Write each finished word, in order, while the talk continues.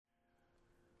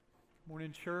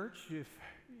Morning, church. If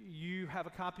you have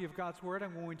a copy of God's Word,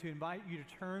 I'm going to invite you to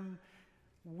turn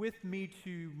with me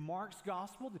to Mark's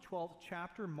Gospel, the 12th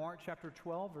chapter, Mark chapter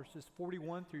 12, verses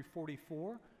 41 through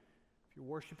 44. If you're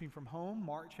worshiping from home,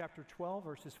 Mark chapter 12,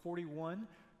 verses 41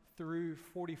 through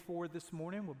 44 this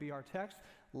morning will be our text.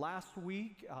 Last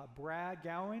week, Brad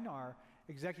Gowen, our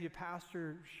executive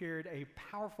pastor, shared a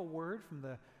powerful word from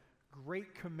the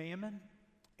Great Commandment.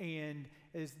 And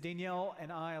as Danielle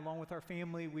and I, along with our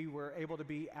family, we were able to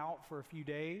be out for a few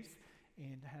days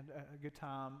and had a good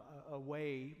time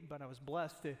away. But I was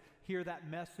blessed to hear that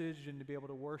message and to be able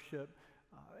to worship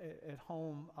at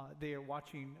home there,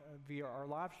 watching via our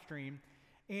live stream.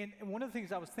 And one of the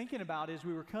things I was thinking about as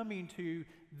we were coming to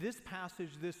this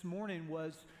passage this morning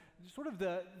was sort of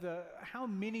the how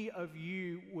many of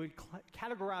you would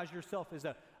categorize yourself as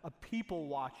a people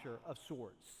watcher of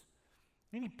sorts.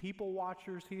 Any people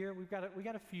watchers here? We got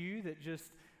a few that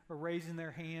just are raising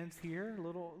their hands here, a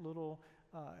little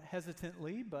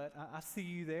hesitantly, but I see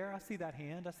you there. I see that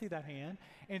hand.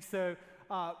 And so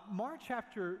Mark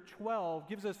chapter 12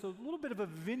 gives us a little bit of a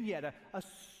vignette, a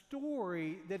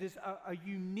story that is a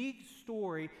unique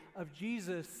story of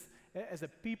Jesus as a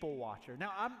people watcher.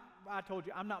 Now, I told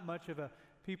you, I'm not much of a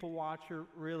people watcher,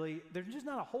 really. There's just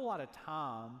not a whole lot of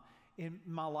time in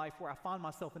my life where I find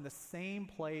myself in the same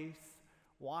place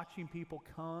watching people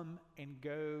come and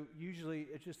go. Usually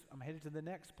it's just I'm headed to the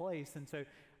next place, and so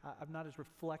I'm not as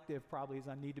reflective probably as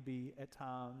I need to be at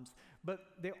times. But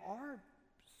there are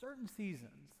certain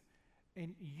seasons,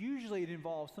 and usually it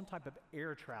involves some type of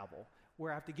air travel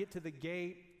where I have to get to the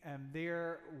gate, and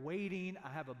they're waiting.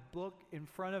 I have a book in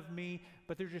front of me,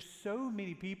 but there's just so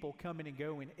many people coming and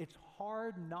going. It's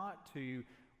hard not to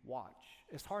watch.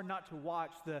 It's hard not to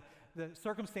watch the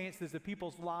circumstances of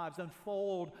people's lives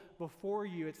unfold before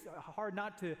you. It's hard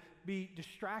not to be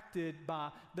distracted by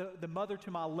the mother to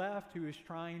my left who is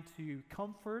trying to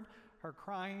comfort her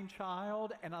crying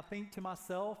child. And I think to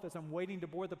myself as I'm waiting to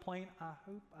board the plane, I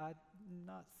hope I'm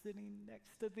not sitting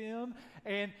next to them.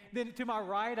 And then to my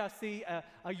right, I see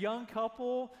a young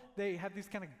couple. They have these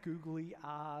kind of googly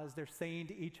eyes. They're saying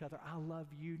to each other, I love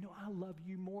you. No, I love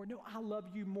you more. No, I love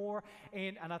you more.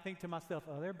 And I think to myself,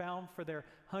 oh, they're bound for their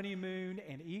honeymoon.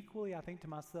 And equally, I think to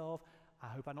myself, I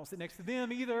hope I don't sit next to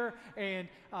them either. And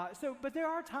but there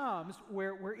are times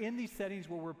where we're in these settings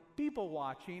where we're people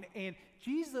watching, and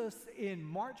Jesus in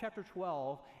Mark chapter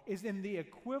 12 is in the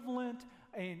equivalent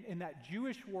in that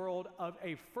Jewish world of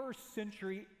a first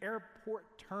century airport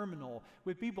terminal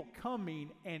with people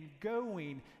coming and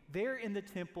going there in the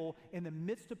temple in the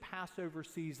midst of Passover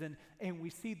season. And we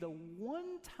see the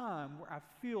one time where I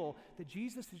feel that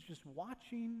Jesus is just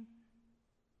watching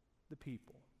the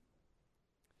people.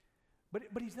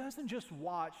 But he doesn't just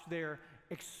watch their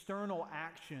external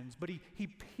actions, but he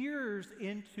peers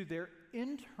into their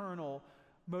internal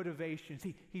motivations.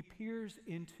 He peers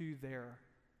into their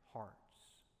hearts.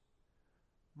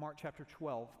 Mark chapter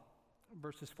 12,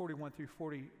 verses 41 through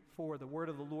 44, the word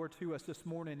of the Lord to us this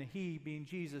morning. He, being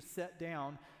Jesus, sat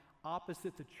down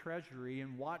opposite the treasury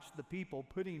and watched the people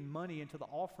putting money into the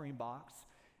offering box.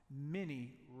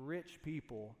 Many rich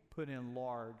people put in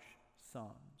large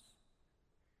sums.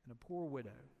 And a poor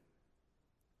widow,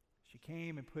 she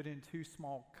came and put in 2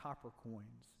 small copper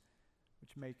coins,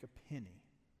 which make a penny.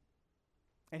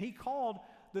 And he called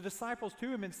the disciples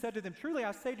to him and said to them, truly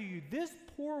I say to you, this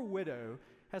poor widow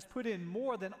has put in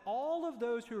more than all of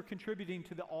those who are contributing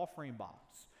to the offering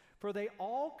box. For they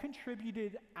all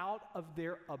contributed out of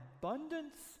their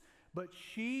abundance, but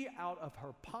she out of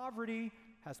her poverty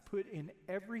has put in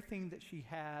everything that she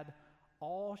had,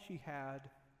 all she had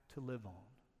to live on.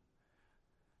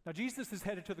 Now, Jesus is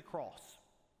headed to the cross.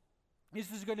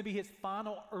 This is going to be his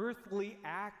final earthly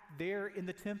act there in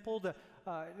the temple. The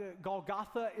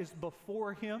Golgotha is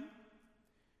before him.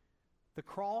 The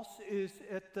cross is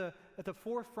at the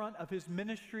forefront of his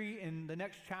ministry in the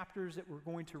next chapters that we're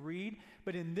going to read.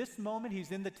 But in this moment,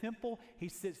 he's in the temple. He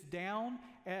sits down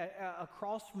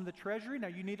across from the treasury. Now,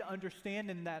 you need to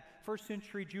understand in that first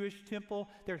century Jewish temple,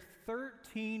 there are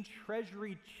 13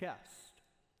 treasury chests.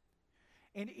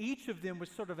 And each of them was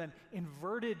sort of an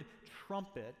inverted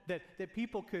trumpet that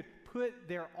people could put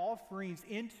their offerings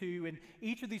into. And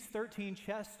each of these 13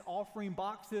 chest offering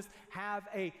boxes have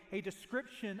a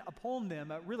description upon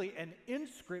them, really an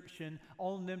inscription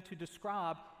on them to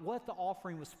describe what the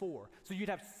offering was for. So you'd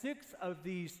have 6 of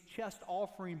these chest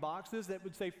offering boxes that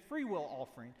would say free will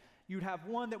offering. You'd have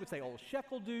one that would say old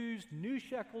shekel dues, new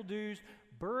shekel dues,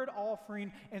 bird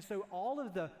offering. And so all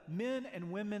of the men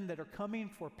and women that are coming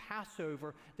for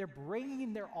Passover, they're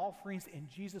bringing their offerings, and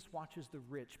Jesus watches the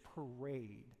rich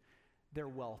parade their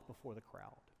wealth before the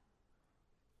crowd.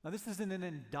 Now, this isn't an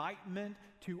indictment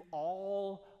to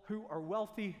all who are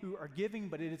wealthy, who are giving,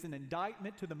 but it is an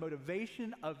indictment to the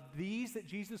motivation of these that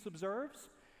Jesus observes.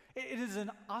 It is an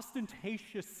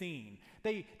ostentatious scene.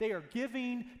 They are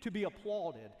giving to be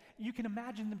applauded. You can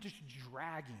imagine them just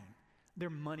dragging their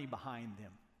money behind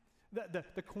them.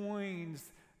 The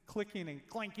coins clicking and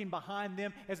clanking behind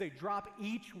them as they drop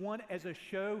each one as a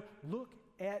show. Look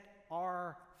at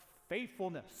our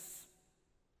faithfulness.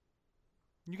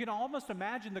 You can almost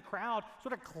imagine the crowd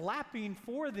sort of clapping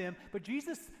for them, but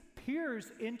Jesus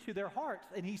peers into their hearts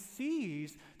and he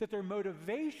sees that their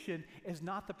motivation is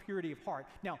not the purity of heart.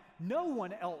 Now, no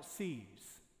one else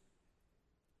sees,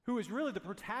 who is really the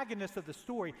protagonist of the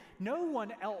story, no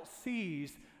one else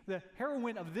sees the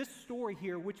heroine of this story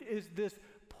here, which is this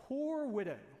poor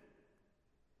widow.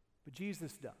 But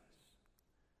Jesus does.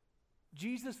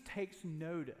 Jesus takes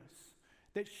notice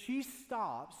that she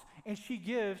stops and she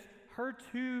gives her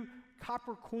 2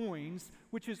 copper coins,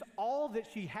 which is all that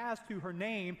she has to her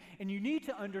name. And you need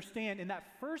to understand, in that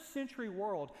first century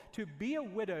world, to be a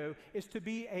widow is to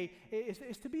be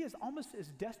as almost as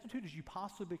destitute as you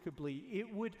possibly could be.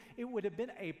 It would have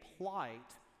been a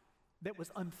plight that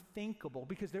was unthinkable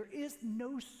because there is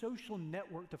no social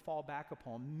network to fall back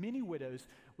upon. Many widows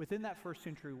within that first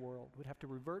century world would have to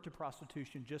revert to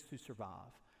prostitution just to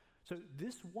survive. So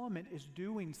this woman is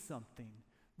doing something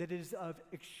that is of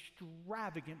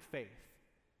extravagant faith.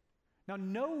 Now,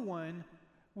 no one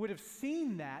would have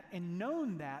seen that and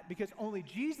known that because only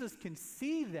Jesus can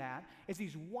see that as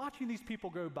he's watching these people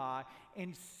go by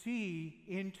and see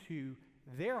into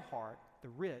their heart, the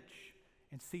rich,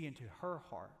 and see into her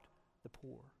heart, the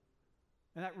poor.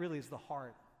 And that really is the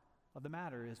heart of the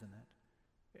matter, isn't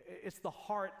it? It's the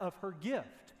heart of her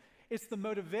gift. It's the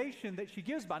motivation that she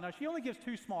gives by. Now, she only gives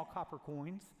 2 small copper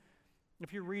coins.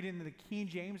 If you're reading the King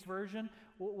James Version,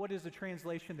 what is the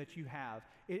translation that you have?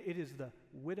 It is the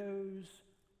widow's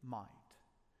mite.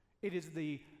 It is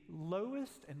the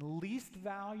lowest and least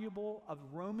valuable of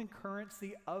Roman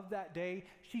currency of that day.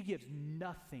 She gives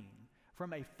nothing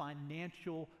from a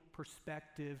financial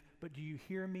perspective, but do you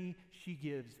hear me? She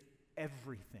gives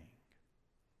everything.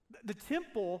 The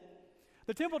temple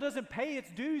doesn't pay its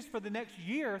dues for the next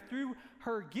year through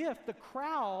her gift. The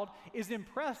crowd is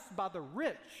impressed by the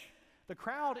rich. The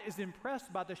crowd is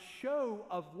impressed by the show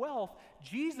of wealth.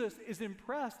 Jesus is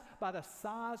impressed by the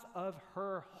size of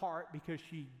her heart because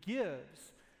she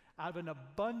gives out of an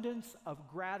abundance of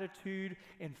gratitude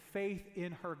and faith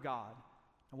in her God.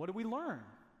 And what do we learn?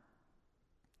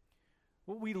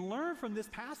 What we learn from this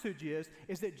passage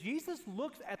is that Jesus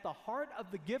looks at the heart of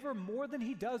the giver more than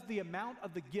he does the amount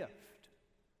of the gift.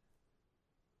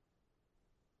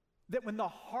 That when the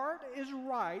heart is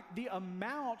right, the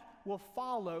amount will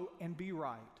follow and be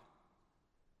right.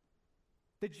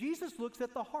 That Jesus looks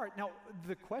at the heart. Now,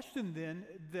 the question then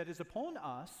that is upon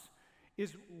us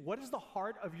is, what is the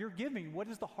heart of your giving? What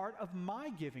is the heart of my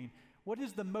giving? What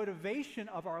is the motivation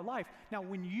of our life? Now,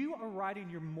 when you are writing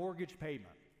your mortgage payment,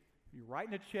 you're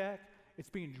writing a check, it's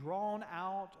being drawn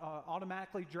out,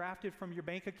 automatically drafted from your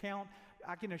bank account,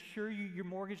 I can assure you your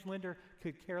mortgage lender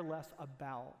could care less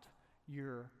about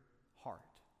your heart.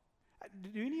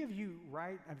 Do any of you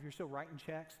write, if you're still writing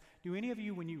checks, do any of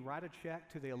you, when you write a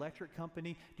check to the electric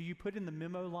company, do you put in the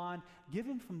memo line,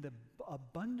 given from the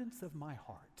abundance of my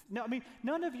heart? No, I mean,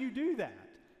 none of you do that.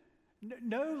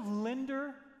 No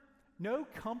lender, no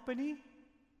company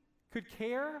could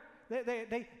care.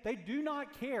 They do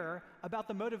not care about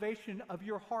the motivation of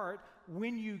your heart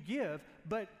when you give,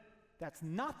 but that's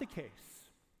not the case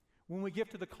when we give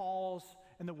to the cause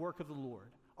and the work of the Lord.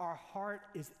 Our heart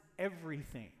is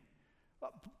everything.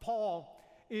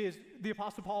 The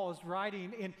Apostle Paul is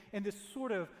writing in this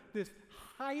sort of, this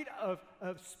height of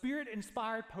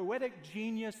Spirit-inspired poetic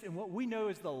genius in what we know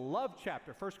as the love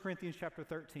chapter, 1 Corinthians chapter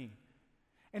 13.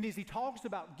 And as he talks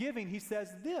about giving, he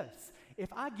says this: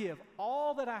 if I give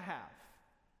all that I have,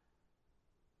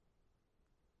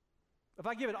 if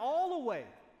I give it all away,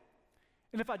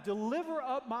 and if I deliver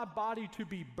up my body to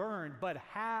be burned, but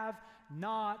have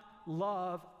not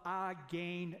love, I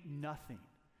gain nothing.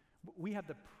 We have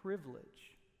the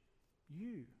privilege,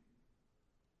 you,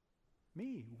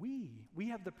 me, we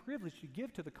have the privilege to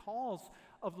give to the cause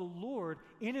of the Lord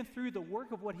in and through the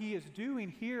work of what he is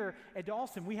doing here at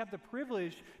Dawson. We have the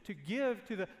privilege to give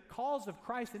to the cause of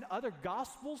Christ and other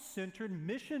gospel-centered,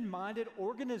 mission-minded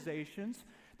organizations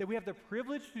that we have the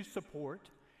privilege to support.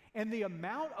 And the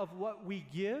amount of what we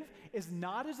give is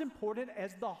not as important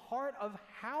as the heart of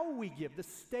how we give, the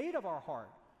state of our heart.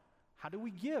 How do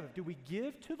we give? Do we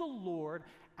give to the Lord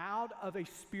out of a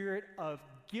spirit of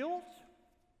guilt?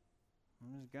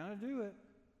 I'm just going to do it.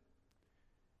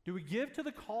 Do we give to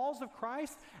the cause of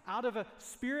Christ out of a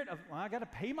spirit of, well, I got to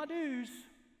pay my dues?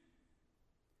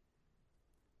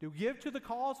 Do we give to the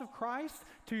cause of Christ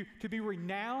to be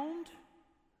renowned?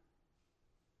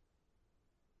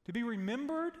 To be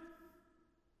remembered?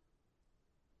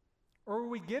 Or are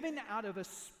we giving out of a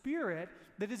spirit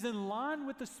that is in line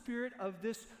with the spirit of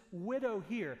this widow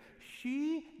here?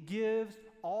 She gives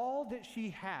all that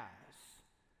she has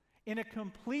in a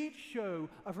complete show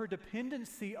of her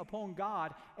dependency upon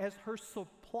God as her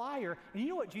supplier. And you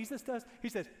know what Jesus does? He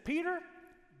says, Peter,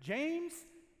 James,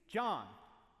 John,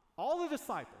 all the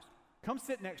disciples, come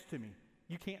sit next to me.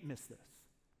 You can't miss this.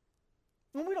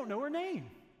 And we don't know her name.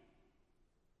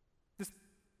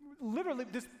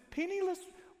 This penniless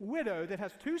widow that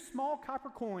has 2 small copper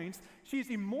coins, she's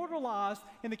immortalized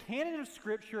in the canon of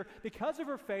Scripture because of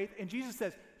her faith, and Jesus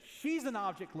says, she's an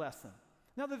object lesson.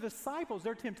 Now the disciples,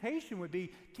 their temptation would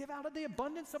be, give out of the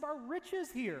abundance of our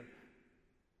riches here.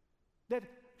 That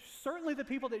certainly the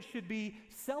people that should be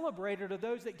celebrated are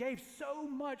those that gave so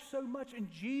much, and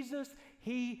Jesus,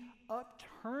 he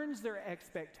upturns their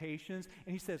expectations,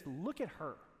 and he says, look at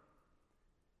her.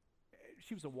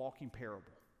 She was a walking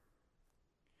parable.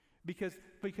 Because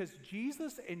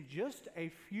Jesus, in just a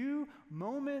few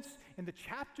moments in the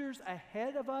chapters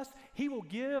ahead of us, he will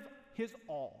give his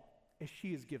all as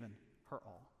she has given her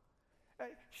all.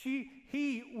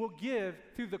 He will give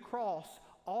through the cross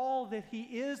all that he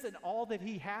is and all that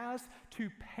he has to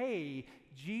pay.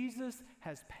 Jesus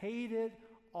has paid it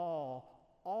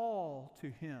all to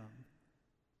him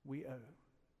we owe.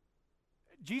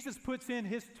 Jesus puts in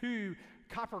his 2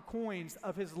 copper coins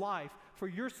of his life for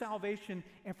your salvation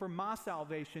and for my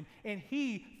salvation, and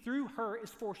he, through her, is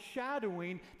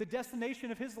foreshadowing the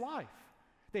destination of his life,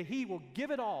 that he will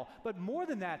give it all. But more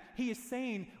than that, he is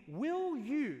saying, will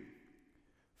you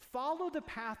follow the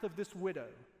path of this widow?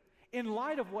 In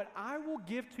light of what I will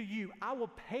give to you, I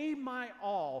will pay my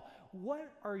all.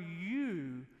 What are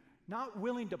you not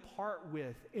willing to part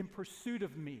with in pursuit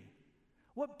of me?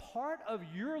 What part of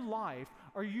your life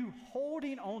are you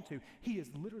holding on to? He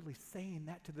is literally saying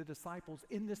that to the disciples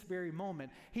in this very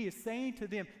moment. He is saying to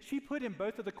them, she put in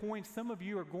both of the coins. Some of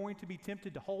you are going to be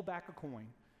tempted to hold back a coin.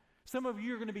 Some of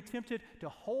you are going to be tempted to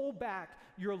hold back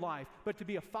your life. But to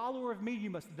be a follower of me, you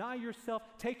must deny yourself,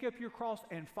 take up your cross,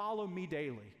 and follow me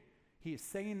daily. He is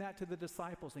saying that to the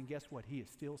disciples, and guess what? He is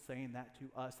still saying that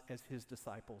to us as his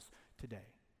disciples today.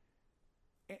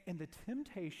 And the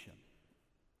temptation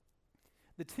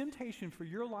for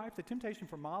your life, the temptation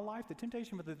for my life, the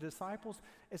temptation for the disciples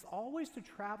is always to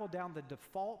travel down the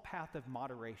default path of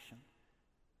moderation.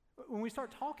 When we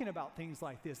start talking about things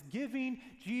like this, giving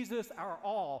Jesus our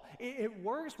all, it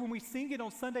works when we sing it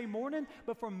on Sunday morning,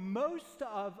 but for most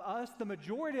of us, the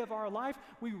majority of our life,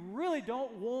 we really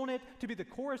don't want it to be the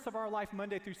chorus of our life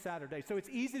Monday through Saturday. So it's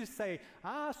easy to say,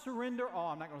 I surrender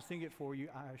all. I'm not going to sing it for you,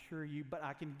 I assure you, but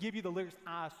I can give you the lyrics,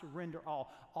 I surrender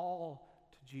all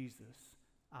to Jesus,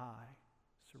 I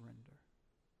surrender.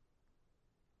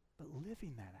 But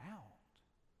living that out,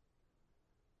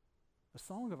 the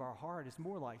song of our heart is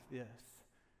more like this.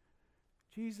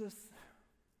 Jesus,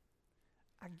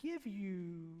 I give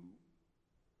you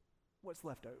what's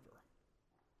left over.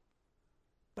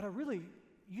 But I really,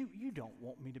 you don't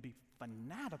want me to be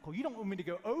fanatical. You don't want me to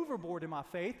go overboard in my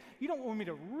faith. You don't want me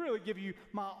to really give you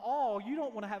my all. You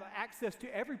don't want to have access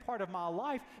to every part of my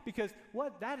life because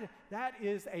that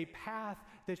is a path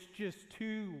that's just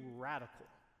too radical.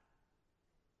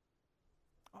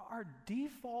 Our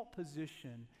default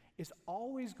position is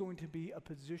always going to be a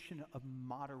position of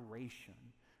moderation.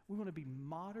 We want to be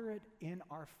moderate in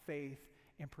our faith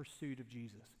and pursuit of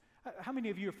Jesus. How many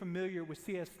of you are familiar with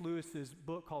C.S. Lewis's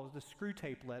book called The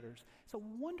Screwtape Letters? It's a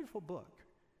wonderful book.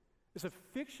 It's a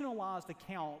fictionalized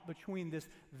account between this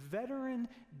veteran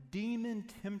demon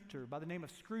tempter by the name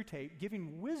of Screwtape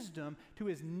giving wisdom to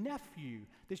his nephew,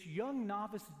 this young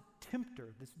novice tempter,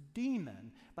 this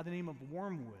demon by the name of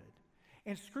Wormwood.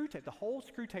 And Screwtape, the whole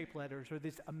Screwtape Letters are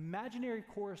this imaginary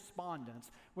correspondence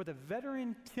where the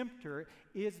veteran tempter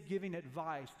is giving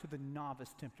advice to the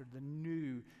novice tempter, the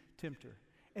new tempter.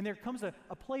 And there comes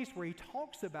a place where he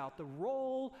talks about the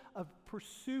role of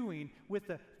pursuing with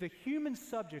the human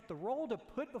subject, the role to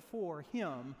put before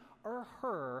him or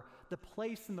her the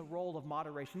place and the role of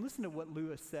moderation. Listen to what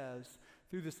Lewis says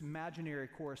through this imaginary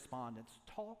correspondence.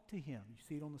 Talk to him. You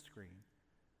see it on the screen.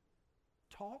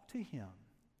 Talk to him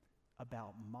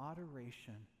about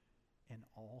moderation in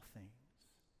all things.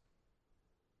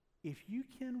 If you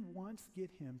can once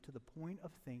get him to the point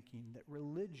of thinking that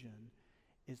religion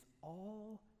is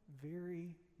all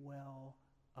very well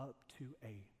up to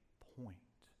a point,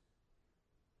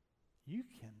 you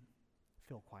can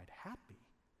feel quite happy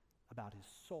about his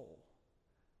soul.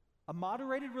 A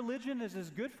moderated religion is as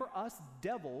good for us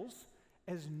devils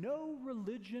as no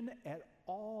religion at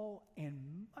all,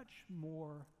 and much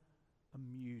more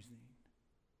amusing.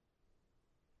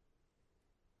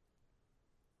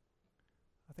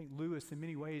 I think Lewis, in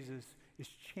many ways, is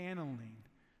channeling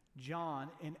John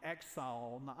in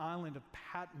exile on the island of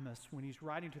Patmos when he's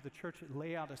writing to the church at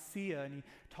Laodicea, and he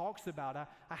talks about,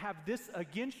 I have this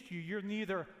against you, you're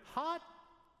neither hot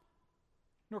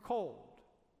nor cold,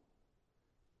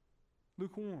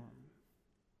 lukewarm,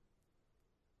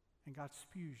 and God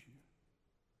spews you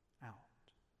out.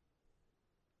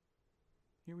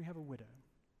 Here we have a widow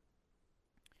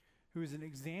who is an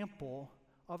example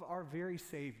of our very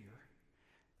Savior.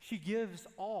 She gives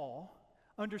all,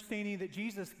 understanding that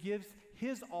Jesus gives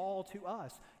his all to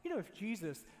us. You know, if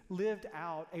Jesus lived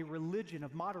out a religion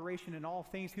of moderation in all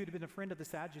things, he would have been a friend of the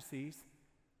Sadducees.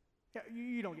 Yeah,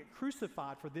 you don't get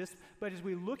crucified for this, but as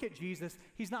we look at Jesus,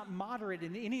 he's not moderate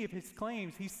in any of his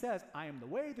claims. He says, I am the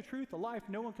way, the truth, the life.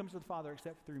 No one comes to the Father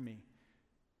except through me.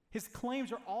 His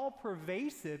claims are all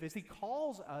pervasive as he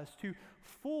calls us to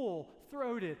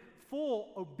full-throated, full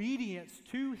obedience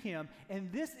to him. And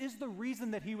this is the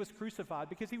reason that he was crucified,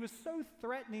 because he was so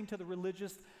threatening to the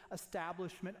religious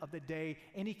establishment of the day.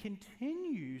 And he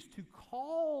continues to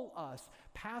call us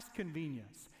past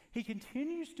convenience. He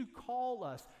continues to call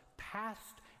us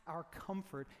past our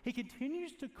comfort. He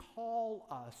continues to call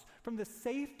us from the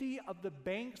safety of the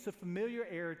banks of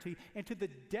familiarity into the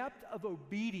depth of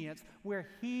obedience where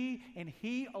he and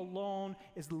he alone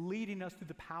is leading us through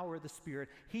the power of the Spirit.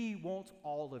 He wants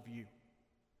all of you.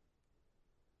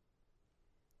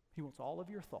 He wants all of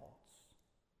your thoughts.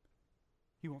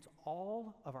 He wants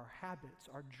all of our habits,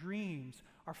 our dreams,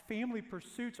 our family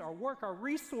pursuits, our work, our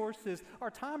resources,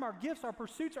 our time, our gifts, our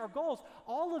pursuits, our goals.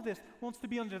 All of this wants to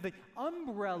be under the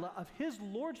umbrella of his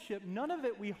lordship. None of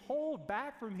it we hold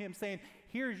back from him, saying,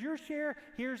 here's your share,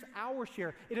 here's our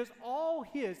share. It is all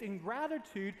his in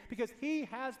gratitude because he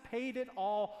has paid it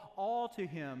all to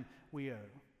him we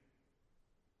owe.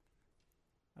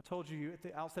 I told you at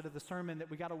the outset of the sermon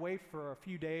that we got away for a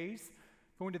few days.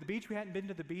 Going to the beach. We hadn't been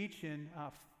to the beach in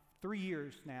 3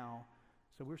 years now.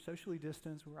 So we're socially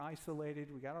distanced, we're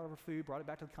isolated, we got all of our food, brought it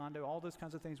back to the condo, all those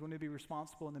kinds of things. We wanted to be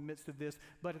responsible in the midst of this,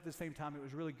 but at the same time, it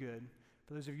was really good.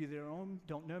 For those of you that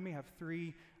don't know me, I have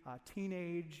 3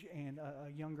 teenage and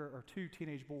two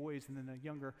teenage boys, and then a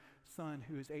younger son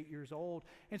who is 8 years old.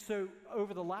 And so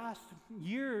over the last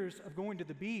years of going to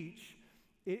the beach,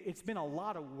 it's been a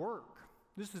lot of work.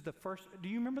 This is the first, do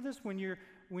you remember this when you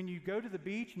go to the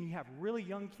beach and you have really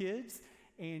young kids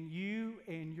and you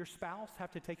and your spouse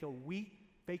have to take a week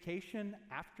vacation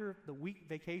after the week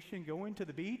vacation going to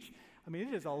the beach? I mean,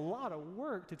 it is a lot of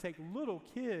work to take little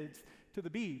kids to the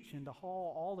beach and to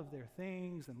haul all of their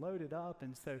things and load it up.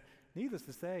 And so needless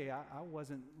to say, I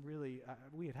wasn't really,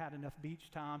 we had enough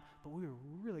beach time, but we were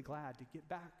really glad to get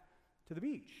back to the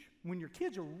beach. When your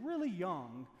kids are really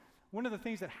young, one of the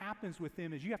things that happens with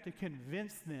them is you have to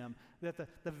convince them that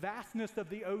the vastness of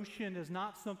the ocean is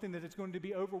not something that it's going to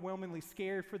be overwhelmingly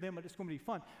scary for them, but it's going to be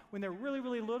fun. When they're really,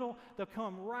 really little, they'll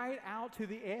come right out to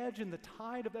the edge and the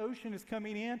tide of the ocean is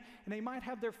coming in, and they might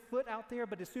have their foot out there,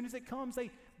 but as soon as it comes,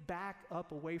 they back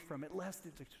up away from it, lest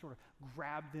it sort of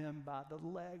grab them by the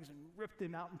legs and rip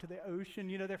them out into the ocean.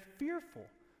 You know, they're fearful.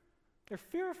 They're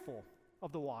fearful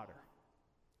of the water.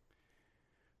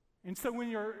 And so when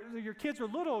your kids are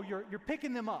little, you're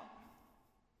picking them up.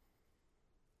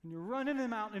 And you're running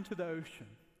them out into the ocean.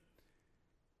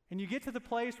 And you get to the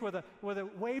place where the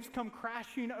waves come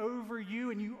crashing over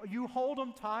you, and you hold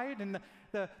them tight, and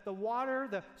the water,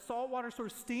 the salt water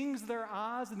sort of stings their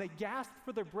eyes, and they gasp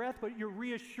for their breath, but you're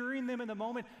reassuring them in the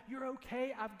moment, you're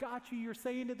okay, I've got you. You're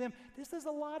saying to them, this is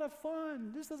a lot of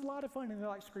fun. This is a lot of fun. And they're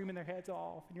like screaming their heads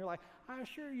off. And you're like, I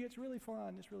assure you, it's really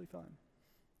fun. It's really fun.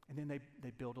 And then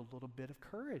they build a little bit of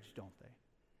courage, don't they?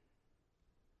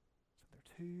 So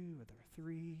they're 2 or they're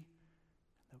 3.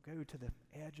 They'll go to the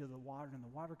edge of the water, and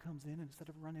the water comes in, and instead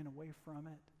of running away from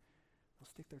it, they'll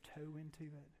stick their toe into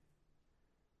it.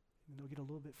 And they'll get a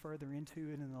little bit further into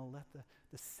it, and they'll let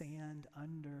the sand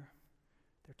under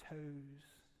their toes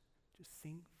just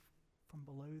sink from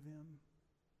below them.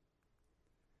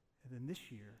 And then this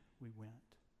year we went.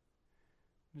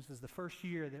 This is the first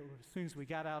year that as soon as we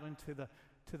got out into the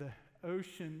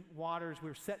ocean waters, we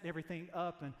were setting everything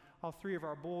up, and all 3 of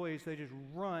our boys, they just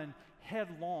run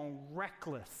headlong,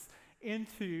 reckless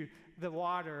into the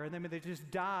water, and then they just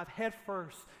dive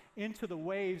headfirst into the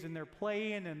waves, and they're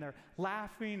playing and they're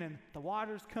laughing, and the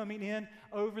water's coming in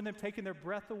over them, taking their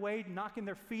breath away, knocking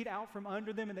their feet out from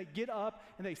under them, and they get up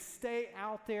and they stay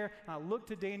out there. And I look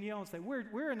to Danielle and say,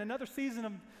 we're in another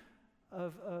season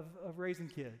of raising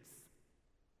kids.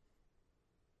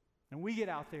 And we get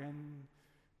out there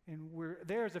and we're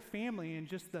there as a family, and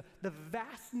just the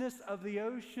vastness of the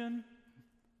ocean,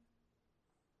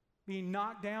 being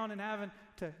knocked down and having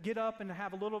to get up and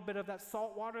have a little bit of that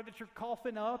salt water that you're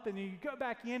coughing up, and you go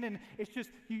back in, and it's just,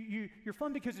 you're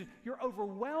fun because you're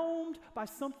overwhelmed by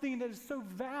something that is so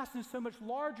vast and so much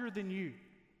larger than you.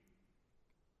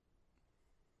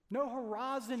 No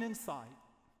horizon in sight.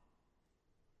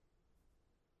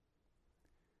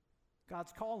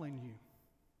 God's calling you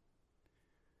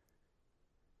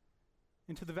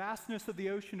into the vastness of the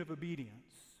ocean of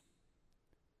obedience.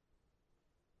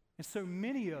 And so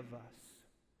many of us,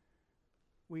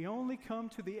 we only come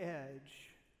to the edge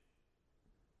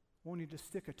wanting to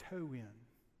stick a toe in.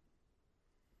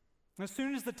 As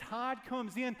soon as the tide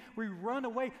comes in, we run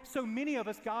away. So many of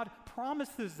us, God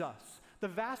promises us the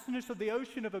vastness of the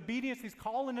ocean of obedience. He's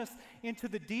calling us into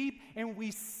the deep, and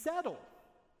we settle.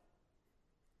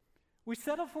 We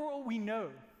settle for what we know.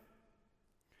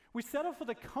 We settle for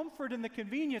the comfort and the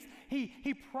convenience.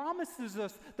 He promises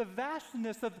us the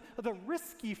vastness of the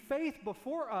risky faith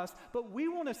before us, but we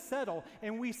want to settle,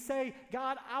 and we say,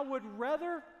 God, I would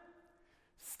rather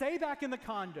stay back in the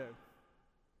condo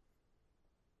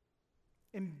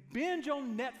and binge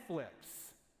on Netflix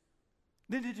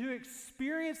than to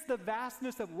experience the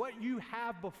vastness of what you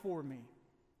have before me.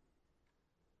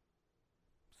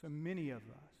 So many of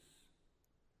us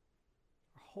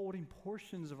are holding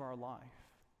portions of our life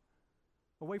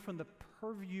away from the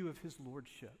purview of his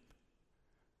lordship.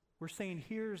 We're saying,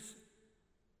 here's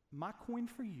my coin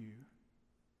for you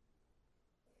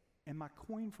and my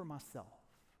coin for myself.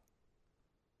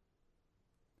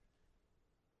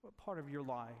 What part of your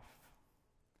life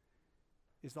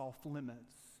is off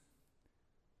limits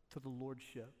to the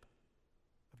lordship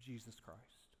of Jesus Christ?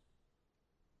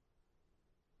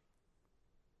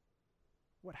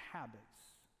 What habits?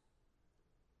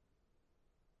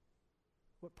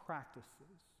 What practices?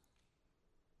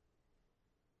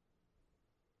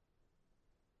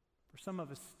 For some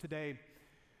of us today,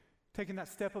 taking that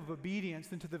step of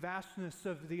obedience into the vastness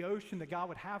of the ocean that God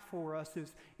would have for us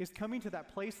is coming to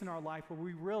that place in our life where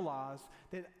we realize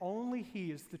that only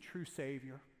he is the true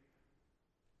Savior.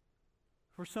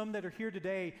 For some that are here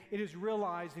today, it is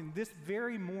realizing this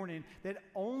very morning that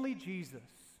only Jesus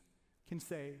can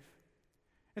save.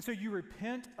 And so you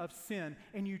repent of sin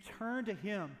and you turn to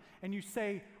him and you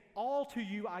say, all to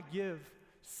you I give,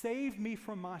 save me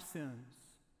from my sins.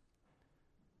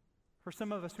 For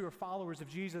some of us who are followers of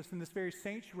Jesus in this very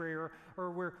sanctuary, or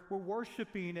we're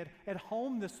worshiping at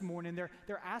home this morning, there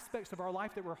are aspects of our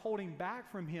life that we're holding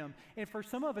back from him. And for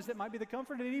some of us, it might be the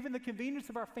comfort and even the convenience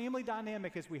of our family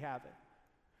dynamic as we have it.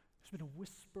 There's been a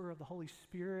whisper of the Holy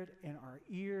Spirit in our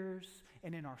ears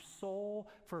and in our soul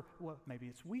for, well, maybe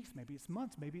it's weeks, maybe it's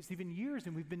months, maybe it's even years,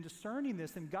 and we've been discerning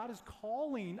this, and God is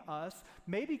calling us,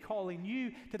 maybe calling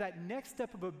you to that next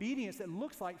step of obedience that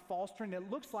looks like fostering, that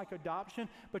looks like adoption,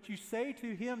 but you say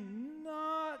to him,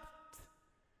 not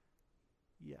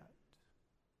yet.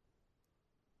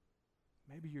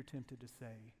 Maybe you're tempted to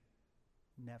say,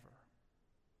 never.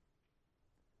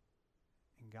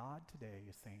 And God today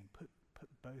is saying, put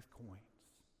both coins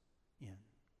in.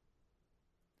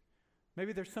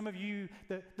 Maybe there's some of you,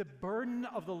 the burden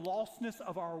of the lostness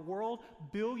of our world,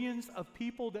 billions of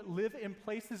people that live in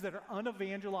places that are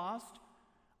unevangelized,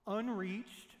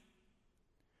 unreached.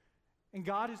 And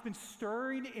God has been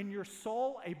stirring in your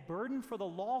soul a burden for the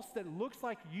lost that looks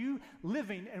like you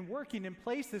living and working in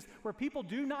places where people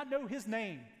do not know his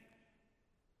name.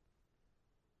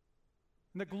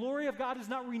 And the glory of God is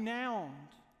not renowned.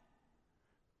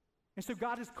 And so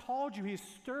God has called you, he has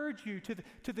stirred you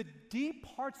to the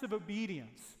deep parts of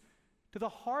obedience, to the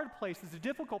hard places, the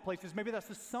difficult places. Maybe that's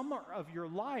the summer of your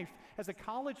life as a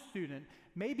college student.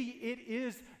 Maybe it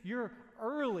is your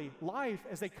early life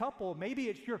as a couple. Maybe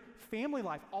it's your family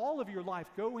life, all of your life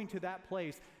going to that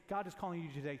place. God is calling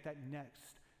you to take that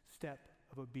next step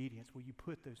of obedience where you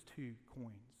put those two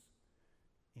coins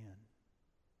in.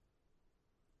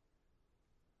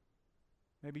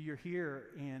 Maybe you're here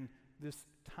and this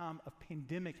time of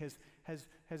pandemic has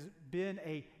been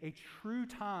a true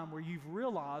time where you've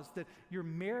realized that your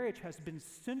marriage has been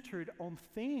centered on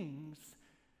things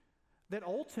that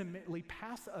ultimately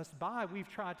pass us by. We've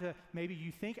tried to, maybe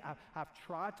you think, I've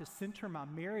tried to center my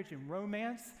marriage in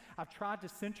romance. I've tried to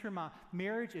center my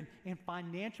marriage in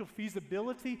financial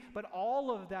feasibility, but all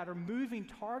of that are moving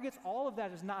targets. All of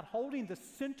that is not holding. The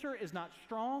center is not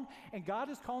strong, and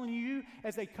God is calling you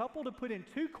as a couple to put in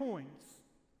two coins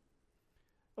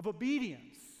of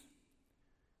obedience,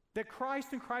 that Christ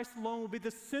and Christ alone will be the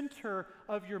center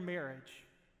of your marriage.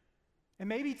 And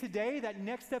maybe today that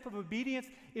next step of obedience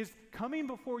is coming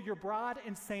before your bride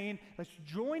and saying, let's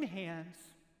join hands.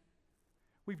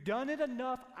 We've done it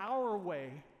enough our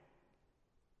way.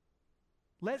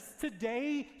 Let's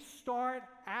today start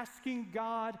asking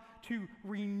God to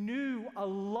renew a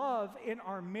love in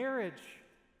our marriage,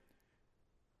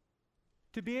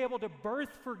 to be able to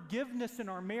birth forgiveness in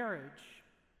our marriage,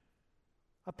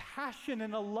 a passion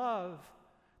and a love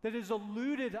that has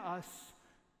eluded us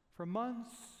for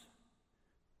months,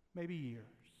 maybe years.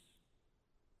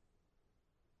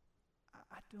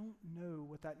 I don't know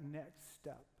what that next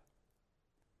step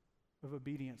of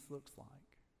obedience looks like,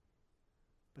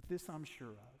 but this I'm sure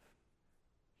of.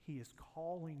 He is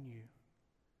calling you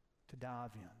to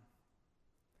dive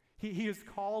in. He is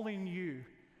calling you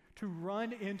to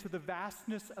run into the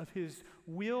vastness of His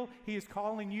will. He is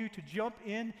calling you to jump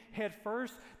in head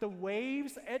first. The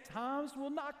waves at times will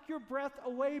knock your breath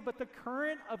away, but the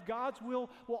current of God's will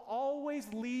always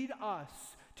lead us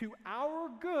to our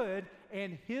good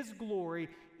and His glory,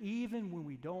 even when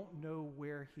we don't know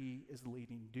where He is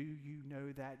leading. Do you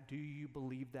know that? Do you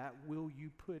believe that? Will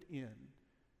you put in,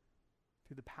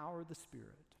 through the power of the Spirit,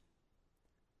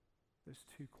 those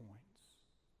 2 coins?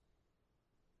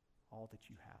 All that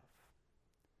you have,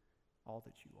 all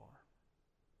that you are.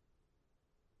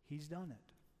 He's done it.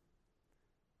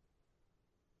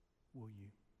 Will you?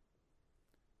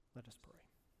 Let us pray.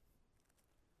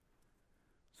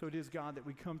 So it is, God, that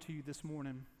we come to you this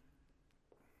morning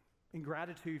in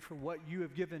gratitude for what you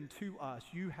have given to us.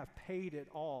 You have paid it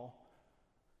all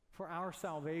for our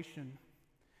salvation.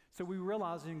 So we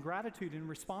realize in gratitude, in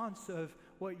response of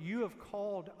what you have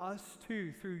called us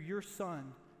to through your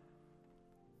Son,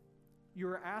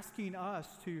 you're asking us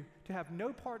to have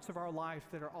no parts of our life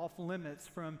that are off limits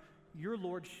from your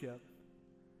lordship.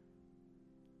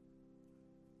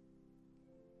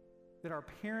 That our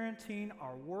parenting,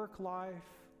 our work life,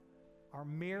 our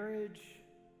marriage,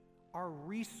 our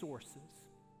resources,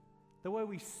 the way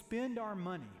we spend our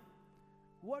money,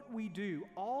 what we do,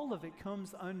 all of it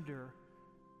comes under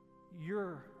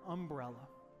your umbrella,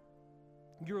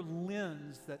 your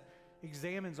lens that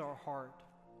examines our heart.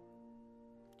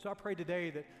 So I pray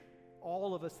today that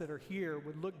all of us that are here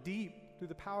would look deep through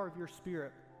the power of your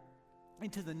Spirit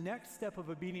into the next step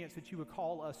of obedience that you would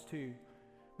call us to.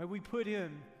 May we put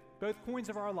in both coins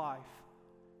of our life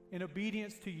in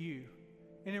obedience to you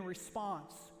and in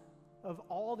response of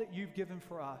all that you've given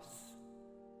for us.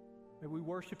 May we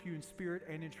worship you in spirit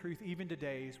and in truth even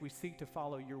today as we seek to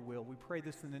follow your will. We pray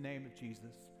this in the name of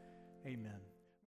Jesus. Amen.